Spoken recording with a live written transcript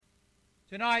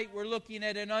Tonight we're looking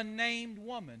at an unnamed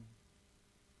woman.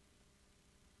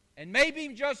 And maybe,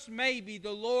 just maybe,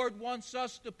 the Lord wants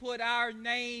us to put our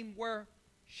name where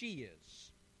she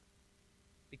is.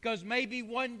 Because maybe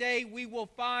one day we will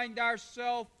find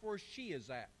ourselves where she is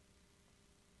at.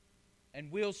 And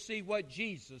we'll see what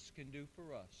Jesus can do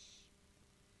for us.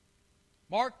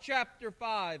 Mark chapter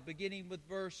 5, beginning with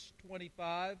verse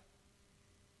 25.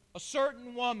 A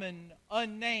certain woman,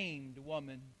 unnamed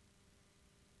woman,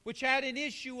 which had an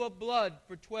issue of blood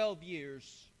for 12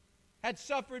 years, had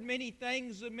suffered many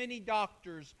things of many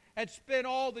doctors, had spent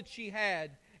all that she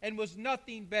had, and was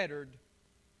nothing bettered,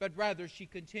 but rather she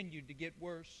continued to get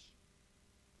worse.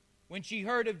 When she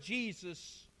heard of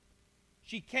Jesus,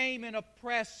 she came in a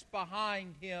press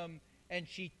behind him, and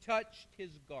she touched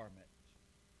his garment.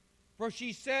 For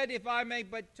she said, if I may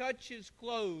but touch his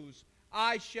clothes,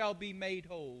 I shall be made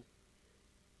whole.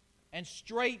 And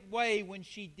straightway when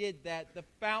she did that, the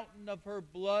fountain of her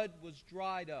blood was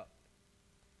dried up.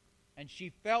 And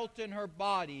she felt in her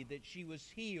body that she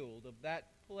was healed of that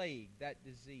plague, that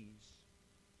disease.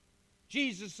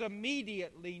 Jesus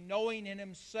immediately, knowing in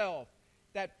himself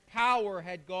that power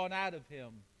had gone out of him,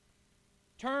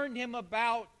 turned him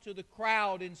about to the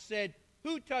crowd and said,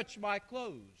 who touched my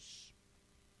clothes?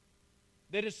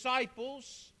 The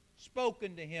disciples spoke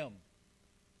unto him.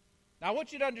 Now I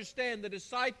want you to understand the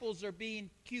disciples are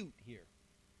being cute here.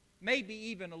 Maybe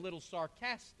even a little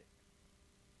sarcastic.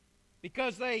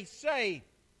 Because they say,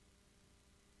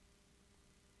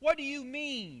 what do you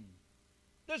mean?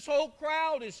 This whole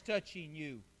crowd is touching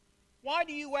you. Why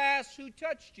do you ask who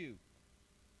touched you?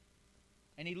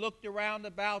 And he looked around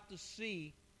about to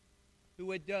see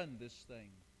who had done this thing.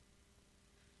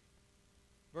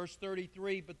 Verse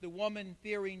 33, but the woman,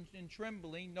 fearing and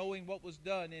trembling, knowing what was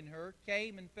done in her,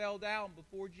 came and fell down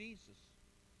before Jesus,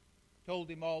 told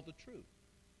him all the truth.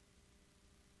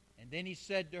 And then he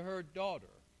said to her, daughter,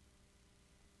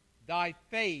 thy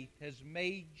faith has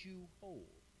made you whole.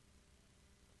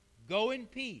 Go in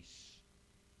peace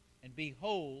and be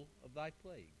whole of thy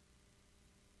plague.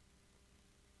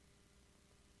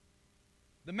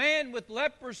 The man with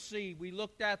leprosy we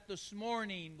looked at this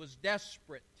morning was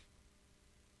desperate.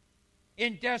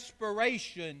 In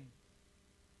desperation,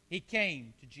 he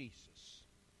came to Jesus.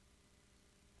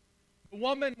 The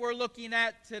woman we're looking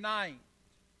at tonight,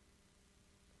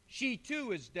 she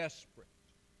too is desperate.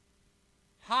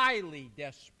 Highly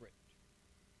desperate.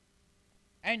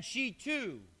 And she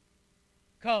too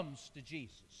comes to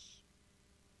Jesus.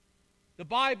 The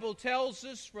Bible tells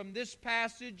us from this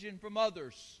passage and from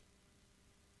others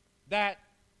that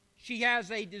she has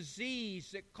a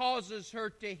disease that causes her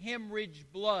to hemorrhage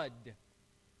blood.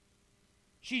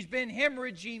 She's been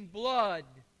hemorrhaging blood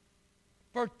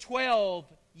for 12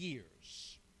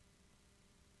 years.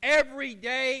 Every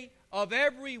day of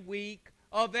every week,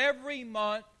 of every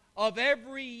month, of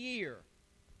every year.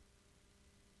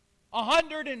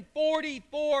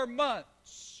 144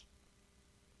 months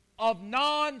of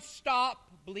non-stop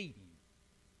bleeding.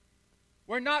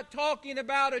 We're not talking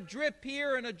about a drip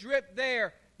here and a drip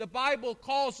there. The Bible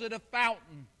calls it a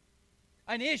fountain,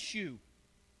 an issue.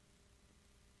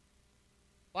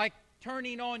 Like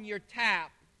turning on your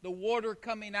tap, the water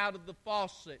coming out of the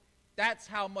faucet. That's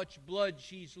how much blood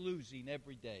she's losing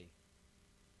every day.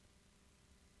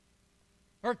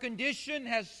 Her condition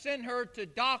has sent her to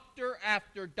doctor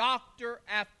after doctor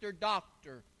after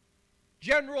doctor,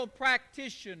 general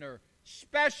practitioner,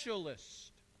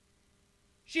 specialist.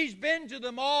 She's been to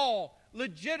them all,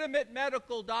 legitimate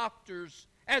medical doctors,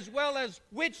 as well as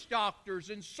witch doctors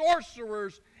and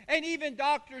sorcerers, and even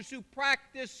doctors who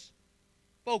practice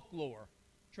folklore,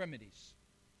 trinities.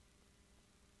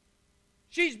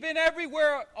 She's been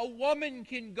everywhere a woman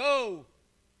can go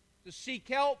to seek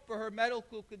help for her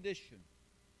medical condition.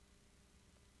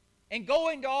 And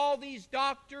going to all these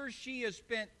doctors, she has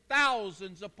spent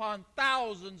thousands upon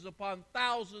thousands upon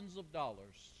thousands of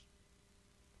dollars.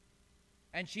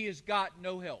 And she has got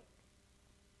no help,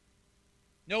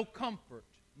 no comfort,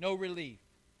 no relief.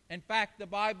 In fact, the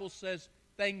Bible says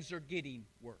things are getting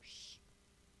worse.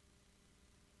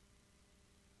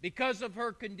 Because of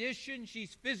her condition,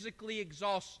 she's physically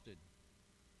exhausted,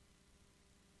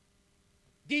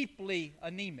 deeply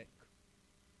anemic.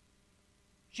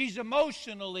 She's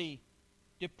emotionally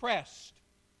depressed.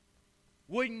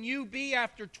 Wouldn't you be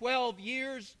after 12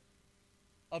 years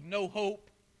of no hope?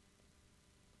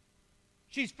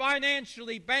 She's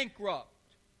financially bankrupt.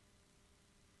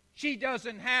 She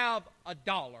doesn't have a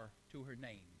dollar to her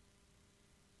name.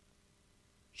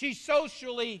 She's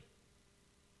socially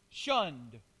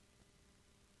shunned.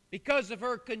 Because of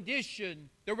her condition,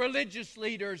 the religious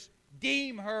leaders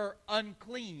deem her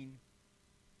unclean.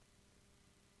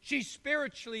 She's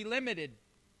spiritually limited.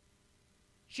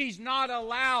 She's not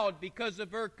allowed, because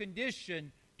of her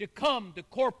condition, to come to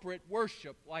corporate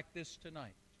worship like this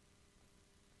tonight.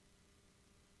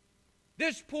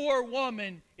 This poor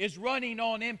woman is running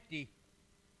on empty.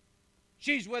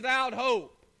 She's without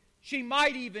hope. She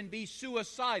might even be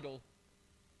suicidal.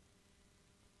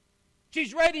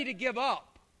 She's ready to give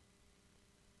up.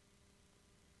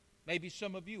 Maybe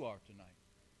some of you are tonight.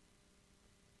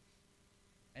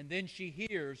 And then she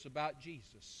hears about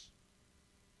Jesus.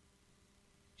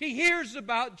 She hears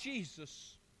about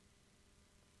Jesus.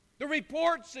 The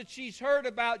reports that she's heard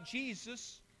about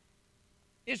Jesus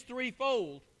is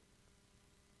threefold.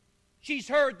 She's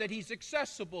heard that He's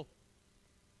accessible.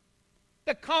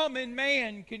 The common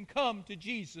man can come to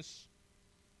Jesus.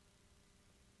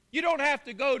 You don't have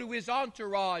to go to His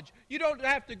entourage. You don't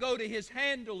have to go to His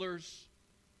handlers.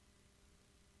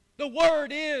 The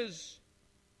word is,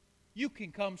 you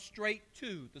can come straight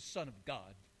to the Son of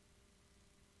God.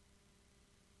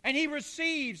 And He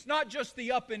receives not just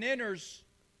the up and inners,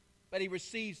 but He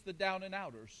receives the down and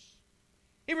outers.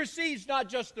 He receives not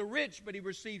just the rich, but He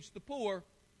receives the poor.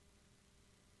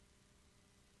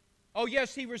 Oh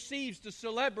yes, He receives the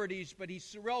celebrities, but He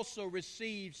also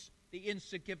receives the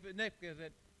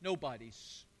insignificant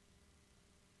nobodies.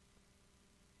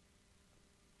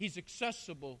 He's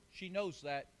accessible. She knows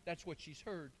that. That's what she's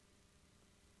heard.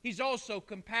 He's also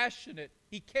compassionate.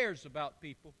 He cares about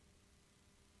people.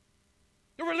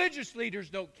 The religious leaders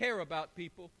don't care about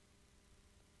people.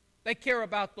 They care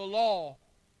about the law.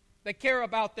 They care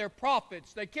about their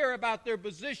prophets. They care about their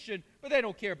position, but they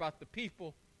don't care about the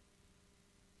people.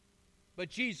 But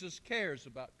Jesus cares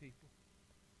about people.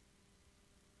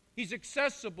 He's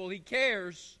accessible. He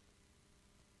cares.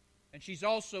 And she's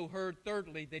also heard,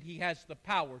 thirdly, that He has the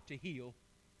power to heal.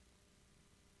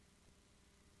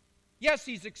 Yes,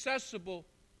 He's accessible.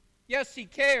 Yes, He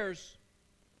cares.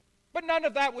 But none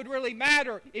of that would really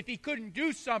matter if He couldn't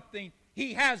do something.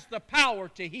 He has the power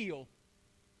to heal.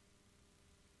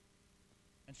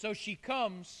 And so she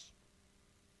comes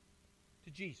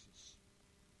to Jesus.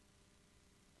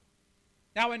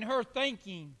 Now, in her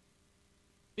thinking,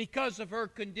 because of her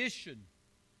condition,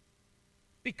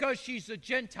 because she's a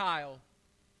Gentile,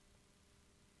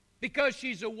 because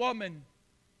she's a woman,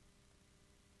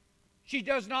 she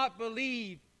does not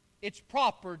believe it's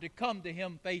proper to come to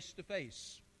Him face to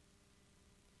face.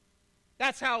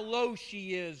 That's how low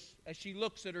she is as she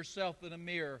looks at herself in a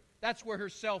mirror. That's where her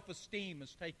self-esteem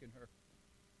has taken her.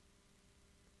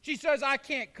 She says, I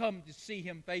can't come to see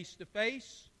Him face to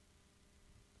face.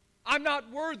 I'm not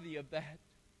worthy of that.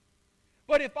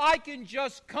 But if I can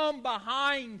just come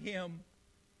behind Him,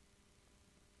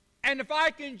 and if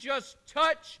I can just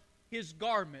touch His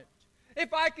garment,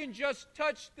 if I can just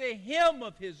touch the hem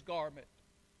of His garment,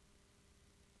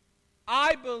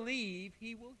 I believe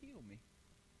He will heal me.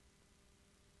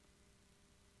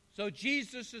 So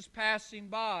Jesus is passing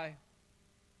by.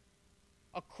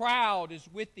 A crowd is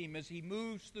with Him as He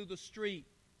moves through the street.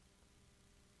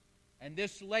 And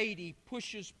this lady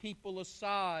pushes people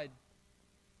aside,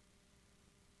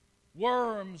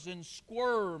 worms and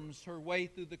squirms her way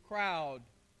through the crowd,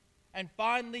 and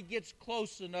finally gets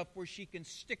close enough where she can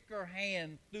stick her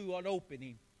hand through an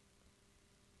opening.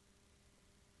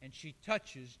 And she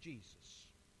touches Jesus.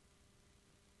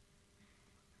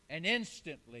 And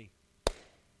instantly,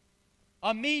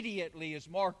 immediately, as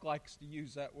Mark likes to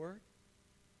use that word,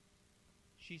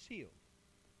 she's healed.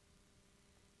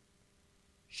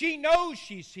 She knows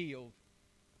she's healed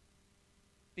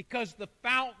because the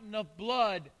fountain of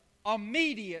blood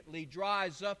immediately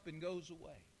dries up and goes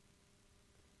away.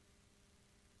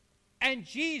 And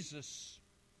Jesus,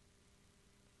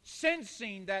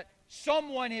 sensing that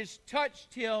someone has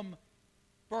touched Him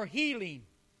for healing,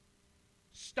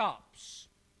 stops.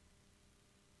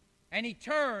 And He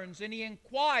turns and He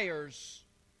inquires,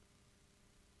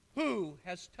 who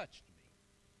has touched me?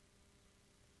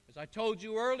 As I told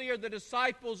you earlier, the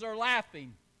disciples are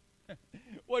laughing.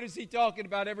 What is He talking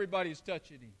about? Everybody's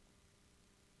touching Him.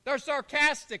 They're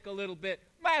sarcastic a little bit.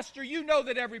 Master, you know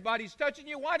that everybody's touching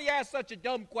you. Why do you ask such a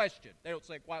dumb question? They don't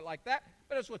say it quite like that,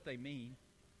 but that's what they mean.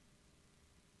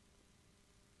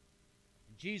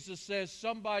 And Jesus says,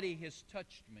 somebody has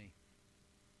touched me.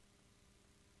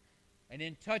 And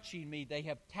in touching me, they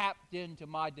have tapped into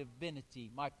my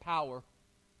divinity, my power,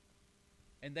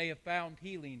 and they have found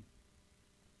healing.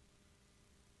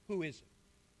 Who is it?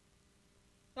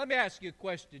 Let me ask you a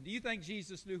question. Do you think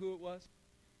Jesus knew who it was?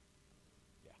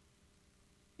 Yeah.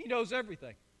 He knows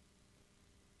everything.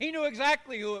 He knew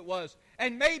exactly who it was.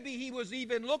 And maybe He was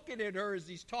even looking at her as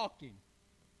He's talking.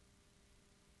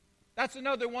 That's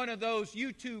another one of those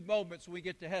YouTube moments when we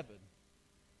get to heaven.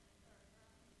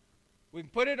 We can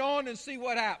put it on and see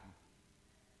what happens.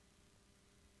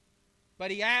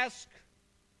 But he asked,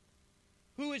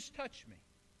 who has touched me?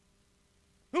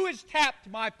 Who has tapped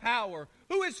my power?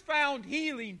 Who has found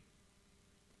healing?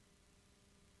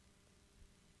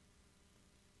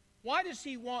 Why does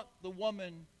he want the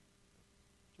woman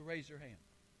to raise her hand?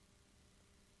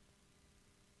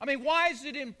 I mean, why is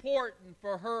it important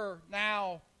for her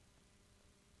now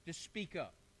to speak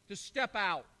up, to step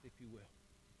out, if you will?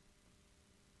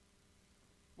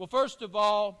 Well, first of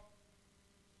all,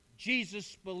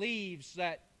 Jesus believes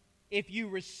that if you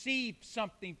receive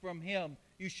something from him,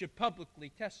 you should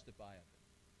publicly testify of it.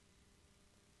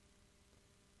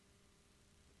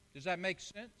 Does that make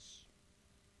sense?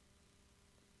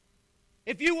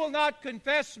 If you will not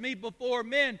confess me before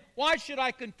men, why should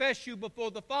I confess you before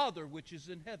the Father which is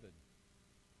in heaven?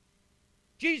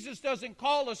 Jesus doesn't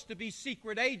call us to be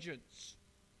secret agents.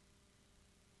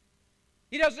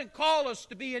 He doesn't call us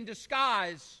to be in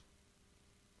disguise.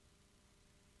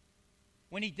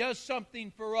 When he does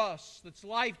something for us that's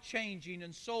life-changing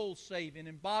and soul-saving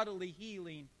and bodily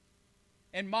healing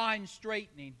and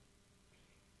mind-straightening,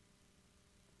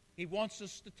 he wants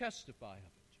us to testify of it.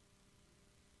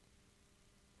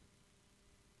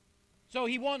 So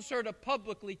he wants her to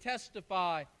publicly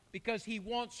testify because he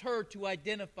wants her to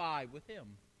identify with him.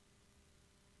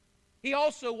 He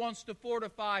also wants to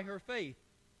fortify her faith.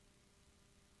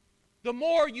 The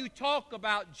more you talk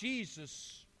about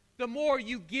Jesus, the more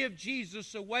you give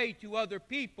Jesus away to other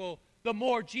people, the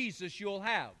more Jesus you'll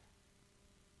have.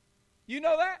 You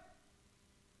know that?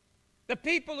 The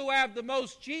people who have the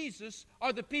most Jesus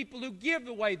are the people who give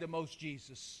away the most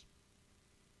Jesus.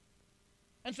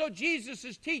 And so Jesus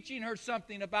is teaching her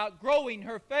something about growing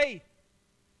her faith.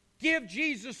 Give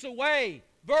Jesus away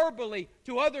verbally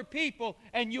to other people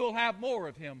and you'll have more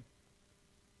of him.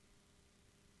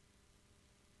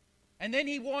 And then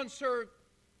he wants her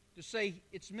to say,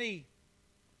 it's me.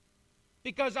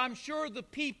 Because I'm sure the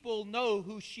people know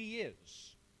who she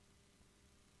is.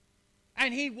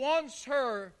 And he wants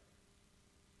her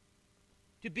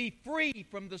to be free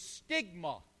from the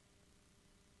stigma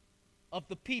of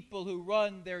the people who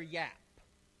run their yap.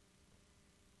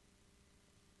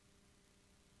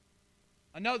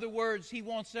 In other words, he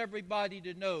wants everybody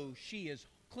to know she is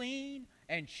clean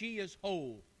and she is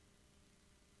whole.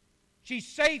 She's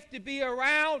safe to be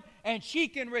around and she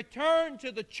can return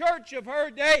to the church of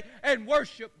her day and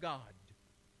worship God.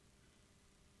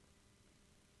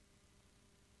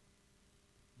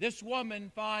 This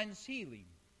woman finds healing.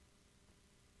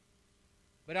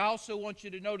 But I also want you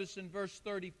to notice in verse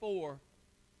 34,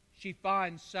 she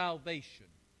finds salvation.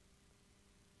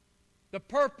 The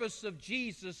purpose of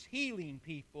Jesus healing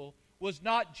people was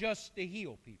not just to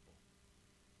heal people.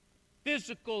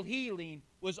 Physical healing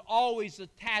was always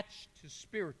attached to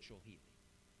spiritual healing.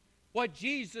 What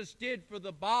Jesus did for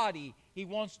the body, he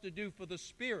wants to do for the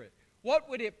spirit. What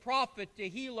would it profit to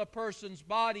heal a person's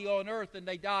body on earth and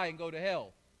they die and go to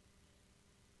hell?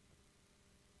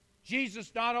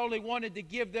 Jesus not only wanted to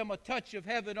give them a touch of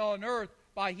heaven on earth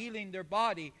by healing their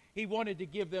body, he wanted to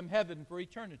give them heaven for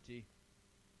eternity.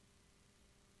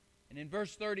 And in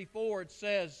verse 34 it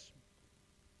says,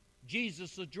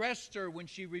 Jesus addressed her when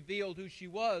she revealed who she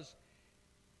was.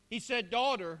 He said,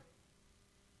 daughter.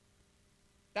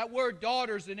 That word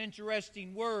daughter is an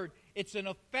interesting word. It's an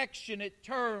affectionate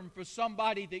term for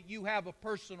somebody that you have a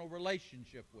personal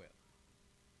relationship with.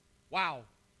 Wow.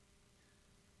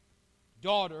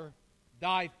 Daughter,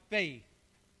 thy faith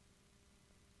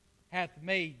hath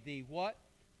made thee what?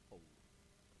 Whole.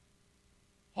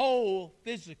 Whole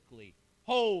physically,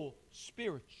 whole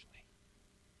spiritually.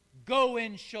 Go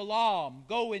in shalom,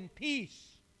 go in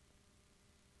peace.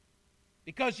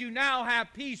 Because you now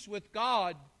have peace with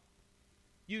God,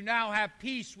 you now have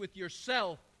peace with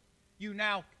yourself, you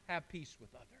now have peace with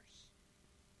others.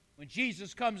 When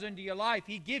Jesus comes into your life,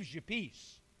 he gives you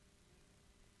peace.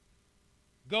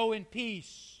 Go in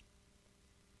peace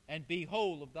and be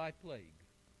whole of thy plague.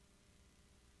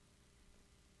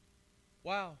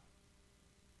 Wow.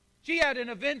 She had an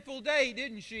eventful day,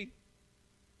 didn't she?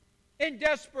 In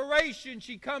desperation,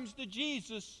 she comes to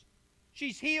Jesus.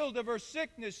 She's healed of her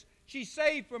sickness. She's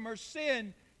saved from her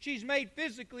sin. She's made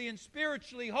physically and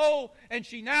spiritually whole. And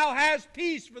she now has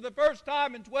peace for the first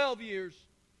time in 12 years.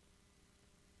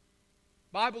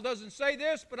 The Bible doesn't say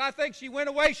this, but I think she went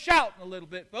away shouting a little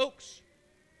bit, folks.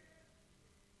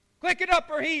 Clicking up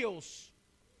her heels.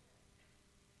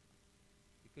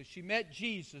 Because she met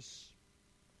Jesus.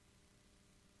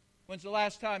 When's the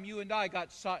last time you and I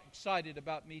got excited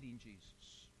about meeting Jesus?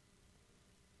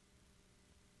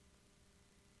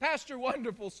 Pastor,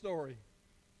 wonderful story.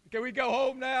 Can we go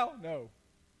home now? No.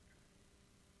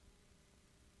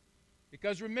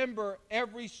 Because remember,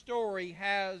 every story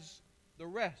has the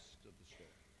rest of the story.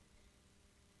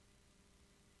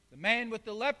 The man with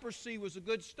the leprosy was a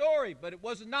good story, but it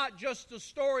was not just a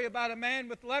story about a man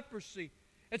with leprosy.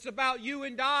 It's about you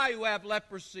and I who have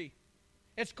leprosy.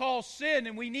 It's called sin,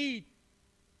 and we need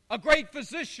a great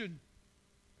physician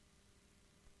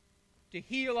to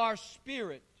heal our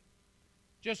spirit,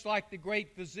 just like the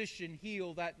great physician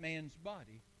healed that man's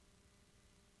body.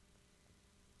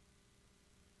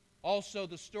 Also,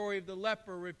 the story of the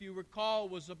leper, if you recall,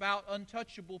 was about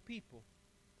untouchable people.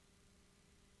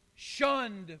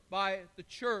 Shunned by the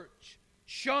church,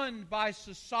 shunned by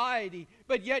society,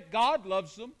 but yet God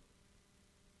loves them.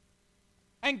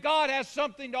 And God has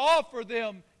something to offer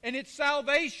them, and it's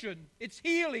salvation, it's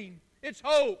healing, it's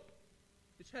hope,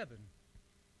 it's heaven.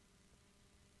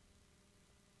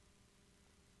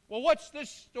 Well, what's this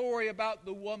story about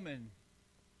the woman?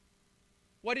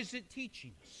 What is it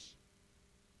teaching us?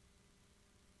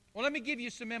 Well, let me give you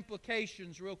some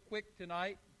implications real quick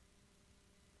tonight.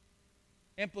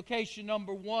 Implication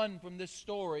number one from this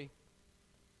story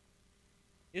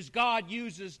is God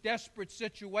uses desperate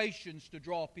situations to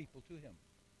draw people to Him.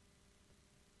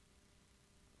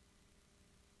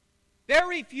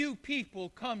 Very few people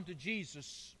come to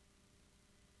Jesus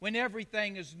when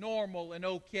everything is normal and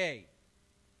okay.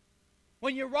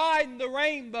 When you're riding the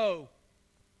rainbow,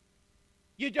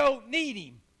 you don't need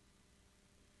Him.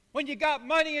 When you got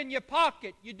money in your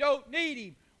pocket, you don't need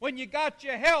Him. When you got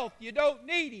your health, you don't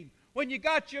need Him. When you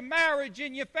got your marriage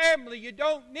and your family, you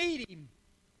don't need Him.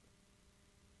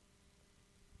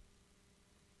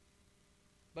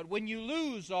 But when you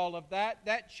lose all of that,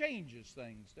 that changes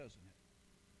things, doesn't it?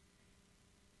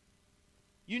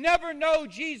 You never know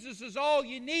Jesus is all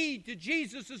you need to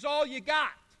Jesus is all you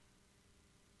got.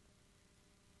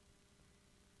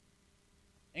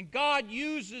 And God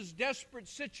uses desperate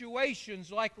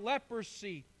situations like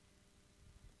leprosy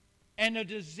and a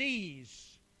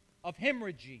disease of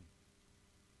hemorrhaging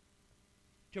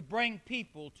to bring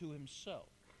people to Himself.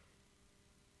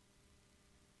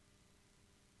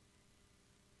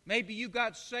 Maybe you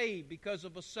got saved because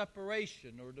of a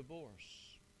separation or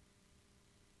divorce.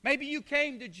 Maybe you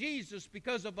came to Jesus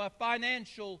because of a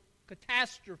financial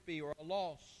catastrophe or a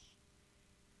loss.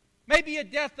 Maybe a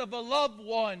death of a loved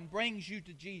one brings you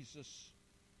to Jesus.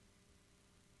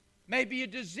 Maybe a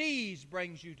disease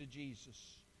brings you to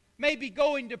Jesus. Maybe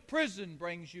going to prison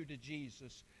brings you to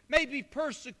Jesus. Maybe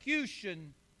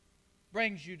persecution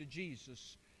brings you to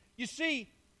Jesus. You see,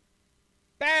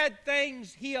 bad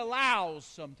things He allows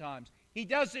sometimes. He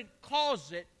doesn't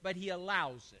cause it, but He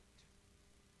allows it.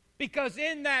 Because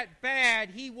in that bad,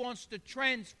 He wants to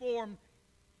transform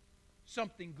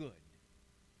something good.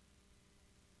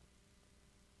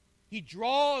 He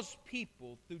draws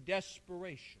people through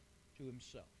desperation to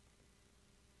Himself.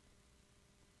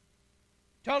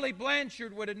 Tully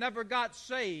Blanchard would have never got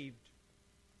saved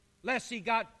lest he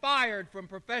got fired from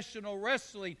professional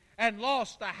wrestling and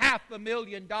lost a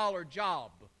 $500,000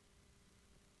 job.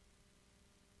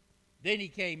 Then he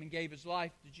came and gave his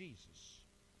life to Jesus.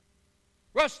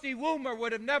 Rusty Woomer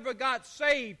would have never got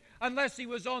saved unless he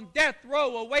was on death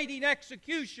row awaiting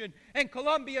execution in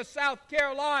Columbia, South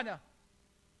Carolina.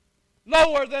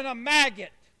 Lower than a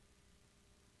maggot.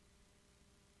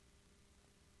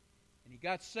 And he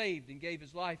got saved and gave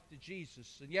his life to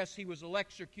Jesus. And yes, he was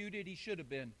electrocuted. He should have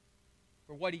been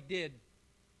for what he did.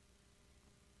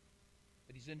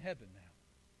 But he's in heaven now.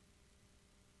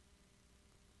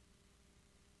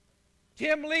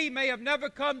 Tim Lee may have never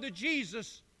come to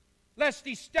Jesus lest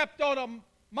he stepped on a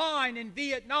mine in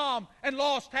Vietnam and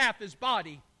lost half his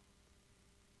body.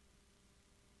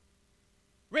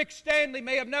 Rick Stanley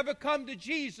may have never come to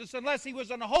Jesus unless he was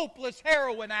a hopeless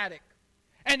heroin addict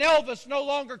and Elvis no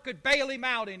longer could bail him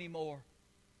out anymore.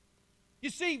 You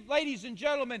see, ladies and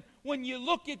gentlemen, when you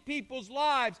look at people's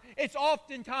lives, it's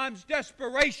oftentimes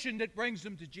desperation that brings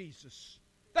them to Jesus.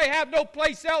 They have no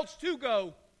place else to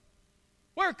go.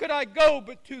 Where could I go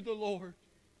but to the Lord?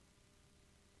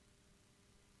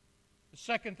 The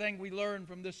second thing we learn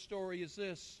from this story is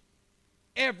this.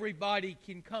 Everybody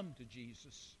can come to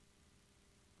Jesus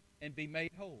and be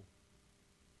made whole.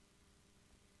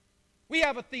 We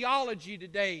have a theology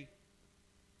today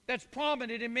that's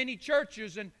prominent in many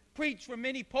churches and preached from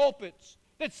many pulpits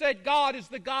that said God is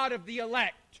the God of the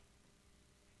elect.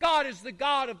 God is the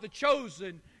God of the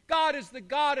chosen. God is the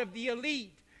God of the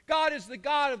elite. God is the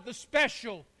God of the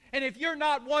special. And if you're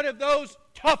not one of those,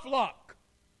 tough luck.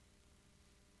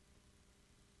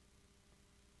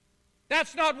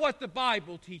 That's not what the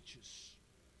Bible teaches.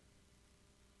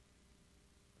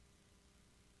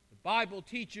 The Bible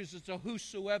teaches it's a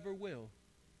whosoever will.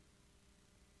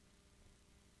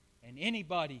 And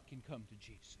anybody can come to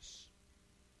Jesus.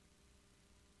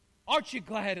 Aren't you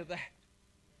glad of that?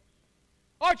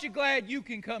 Aren't you glad you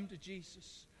can come to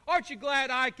Jesus? Aren't you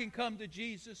glad I can come to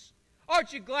Jesus?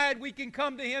 Aren't you glad we can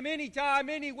come to Him anytime,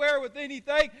 anywhere, with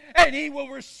anything, and He will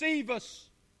receive us?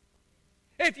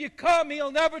 If you come,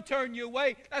 He'll never turn you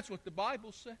away. That's what the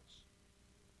Bible says.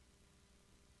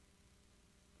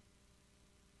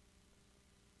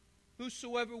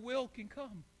 Whosoever will can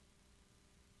come.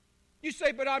 You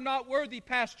say, but I'm not worthy,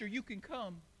 Pastor. You can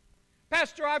come.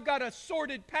 Pastor, I've got a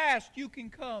sordid past. You can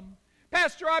come.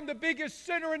 Pastor, I'm the biggest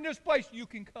sinner in this place. You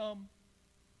can come.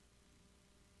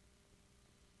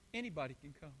 Anybody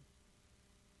can come.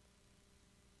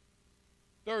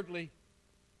 Thirdly,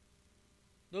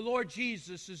 the Lord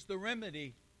Jesus is the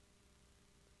remedy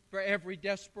for every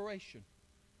desperation.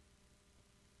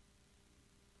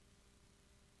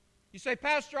 You say,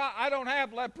 Pastor, I don't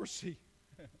have leprosy.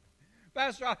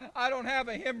 Pastor, I don't have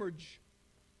a hemorrhage.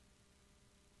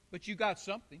 But you got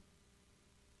something.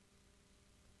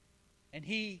 And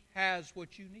He has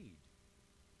what you need.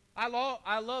 I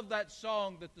love that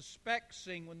song that the Specks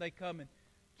sing when they come, and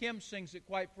Kim sings it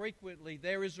quite frequently.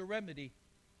 There is a remedy.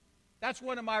 That's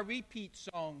one of my repeat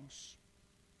songs.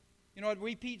 You know what a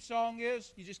repeat song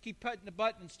is? You just keep putting the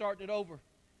button and starting it over.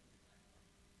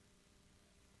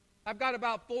 I've got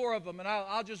about 4 of them, and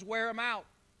I'll just wear them out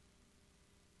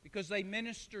because they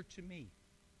minister to me.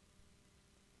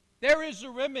 There is a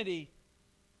remedy.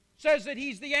 Says that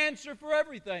He's the answer for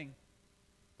everything.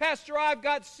 Pastor, I've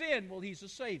got sin. Well, He's a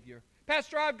Savior.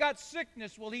 Pastor, I've got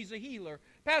sickness. Well, He's a healer.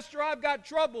 Pastor, I've got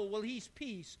trouble. Well, He's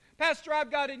peace. Pastor, I've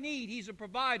got a need. He's a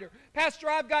provider. Pastor,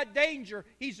 I've got danger.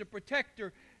 He's a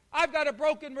protector. I've got a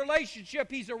broken relationship.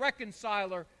 He's a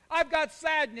reconciler. I've got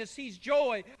sadness. He's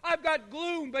joy. I've got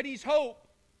gloom, but He's hope.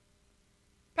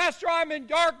 Pastor, I'm in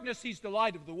darkness. He's the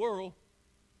light of the world.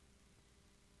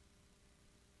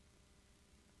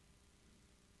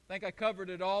 I think I covered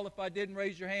it all. If I didn't,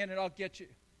 raise your hand and I'll get you.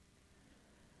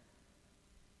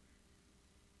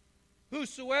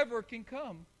 Whosoever can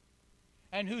come,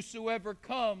 and whosoever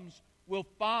comes will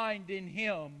find in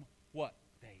Him what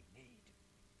they need.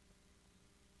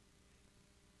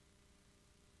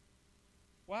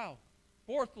 Wow.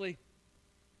 Fourthly,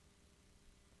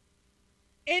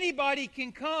 anybody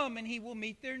can come and He will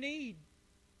meet their need.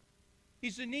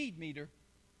 He's a need meter,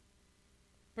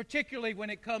 particularly when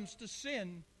it comes to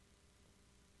sin.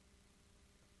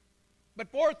 But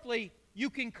fourthly, you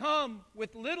can come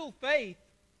with little faith,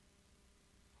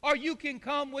 or you can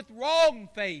come with wrong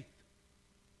faith.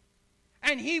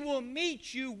 And He will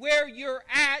meet you where you're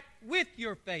at with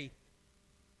your faith.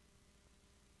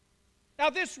 Now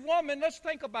this woman, let's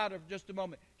think about her for just a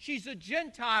moment. She's a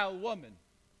Gentile woman.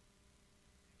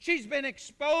 She's been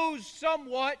exposed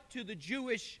somewhat to the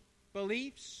Jewish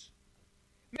beliefs.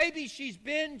 Maybe she's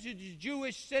been to the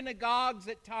Jewish synagogues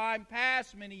at time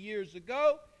past, many years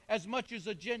ago, as much as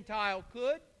a Gentile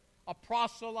could, a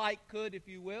proselyte could, if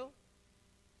you will.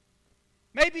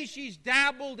 Maybe she's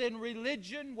dabbled in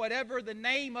religion, whatever the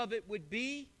name of it would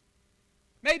be.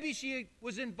 Maybe she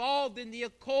was involved in the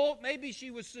occult. Maybe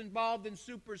she was involved in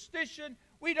superstition.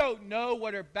 We don't know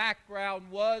what her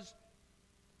background was.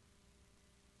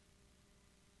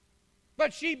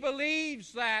 But she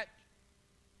believes that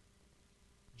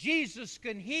Jesus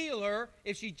can heal her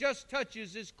if she just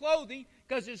touches His clothing,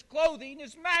 because His clothing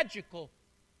is magical.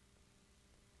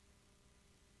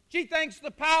 She thinks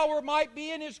the power might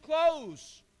be in His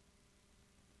clothes.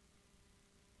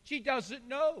 She doesn't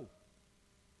know.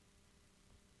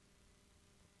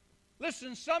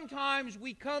 Listen, sometimes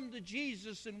we come to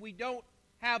Jesus and we don't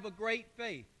have a great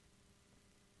faith.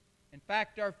 In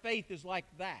fact, our faith is like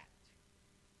that.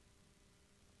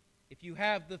 If you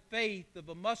have the faith of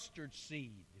a mustard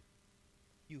seed,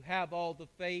 you have all the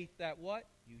faith that what?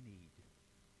 You need.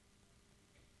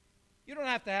 You don't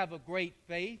have to have a great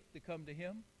faith to come to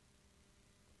Him.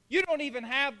 You don't even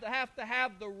have to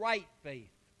have the right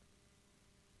faith.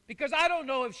 Because I don't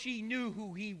know if she knew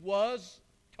who He was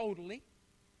totally.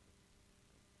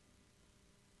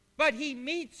 But He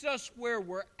meets us where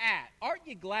we're at. Aren't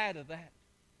you glad of that?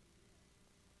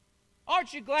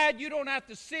 Aren't you glad you don't have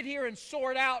to sit here and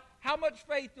sort out how much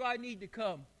faith do I need to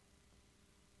come?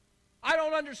 I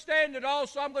don't understand it all,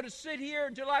 so I'm going to sit here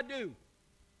until I do.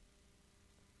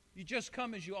 You just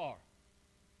come as you are.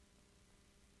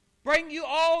 Bring you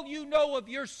all you know of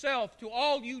yourself to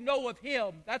all you know of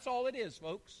Him. That's all it is,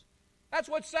 folks. That's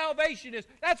what salvation is.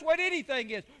 That's what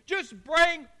anything is. Just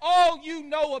bring all you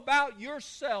know about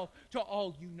yourself to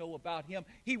all you know about Him.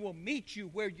 He will meet you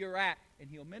where you're at, and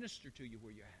He'll minister to you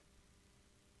where you're at.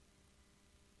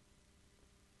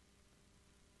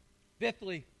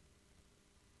 Fifthly,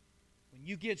 When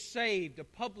you get saved, a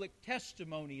public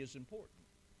testimony is important.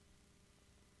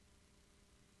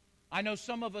 I know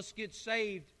some of us get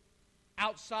saved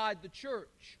outside the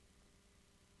church.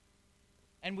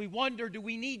 And we wonder, do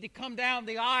we need to come down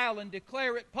the aisle and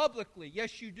declare it publicly?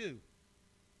 Yes, you do.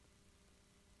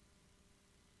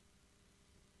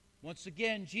 Once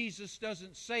again, Jesus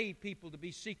doesn't save people to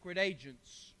be secret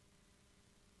agents.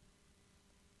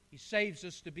 He saves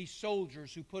us to be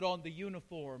soldiers who put on the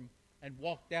uniform and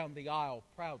walk down the aisle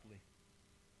proudly.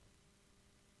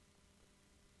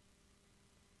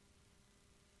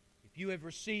 If you have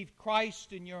received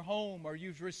Christ in your home or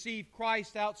you've received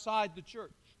Christ outside the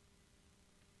church,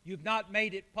 you've not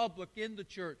made it public in the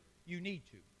church, you need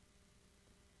to.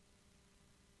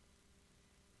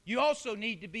 You also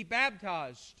need to be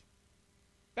baptized.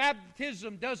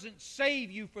 Baptism doesn't save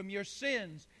you from your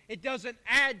sins. It doesn't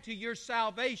add to your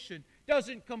salvation.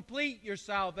 Doesn't complete your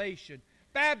salvation.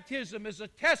 Baptism is a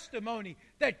testimony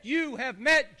that you have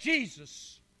met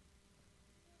Jesus.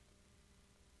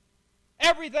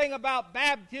 Everything about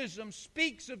baptism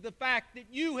speaks of the fact that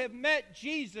you have met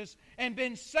Jesus and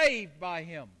been saved by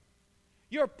Him.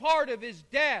 You're part of His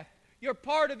death. You're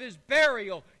part of His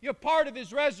burial. You're part of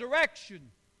His resurrection.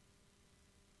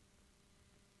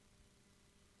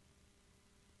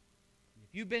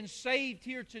 If you've been saved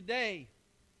here today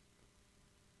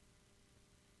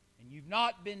and you've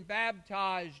not been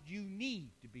baptized, you need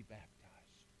to be baptized.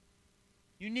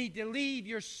 You need to leave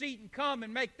your seat and come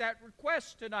and make that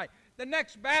request tonight. The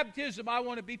next baptism, I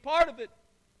want to be part of it.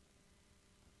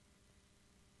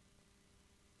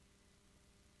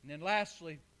 And then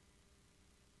lastly,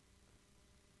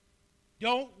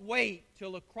 don't wait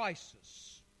till a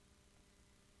crisis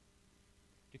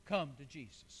to come to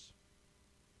Jesus.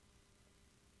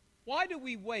 Why do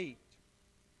we wait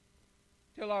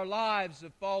till our lives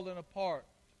have fallen apart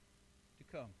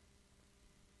to come?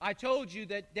 I told you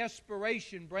that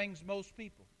desperation brings most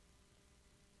people.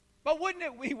 But wouldn't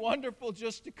it be wonderful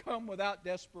just to come without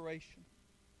desperation?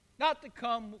 Not to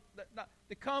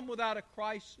come without a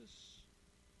crisis.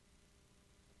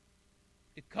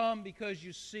 To come because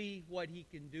you see what He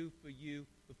can do for you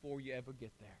before you ever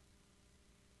get there.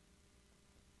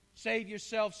 Save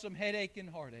yourself some headache and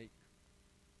heartache.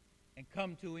 And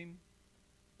come to Him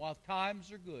while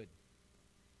times are good.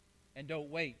 And don't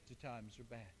wait till times are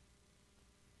bad.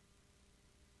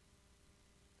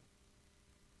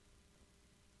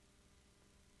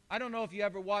 I don't know if you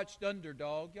ever watched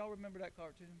Underdog. Y'all remember that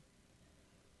cartoon?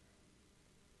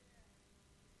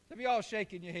 Some of y'all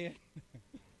shaking your head.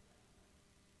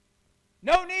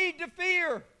 No need to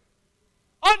fear.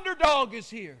 Underdog is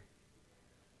here.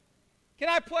 Can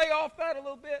I play off that a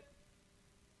little bit?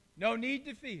 No need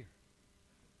to fear.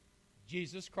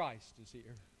 Jesus Christ is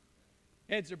here.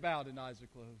 Heads are bowed and eyes are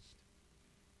closed.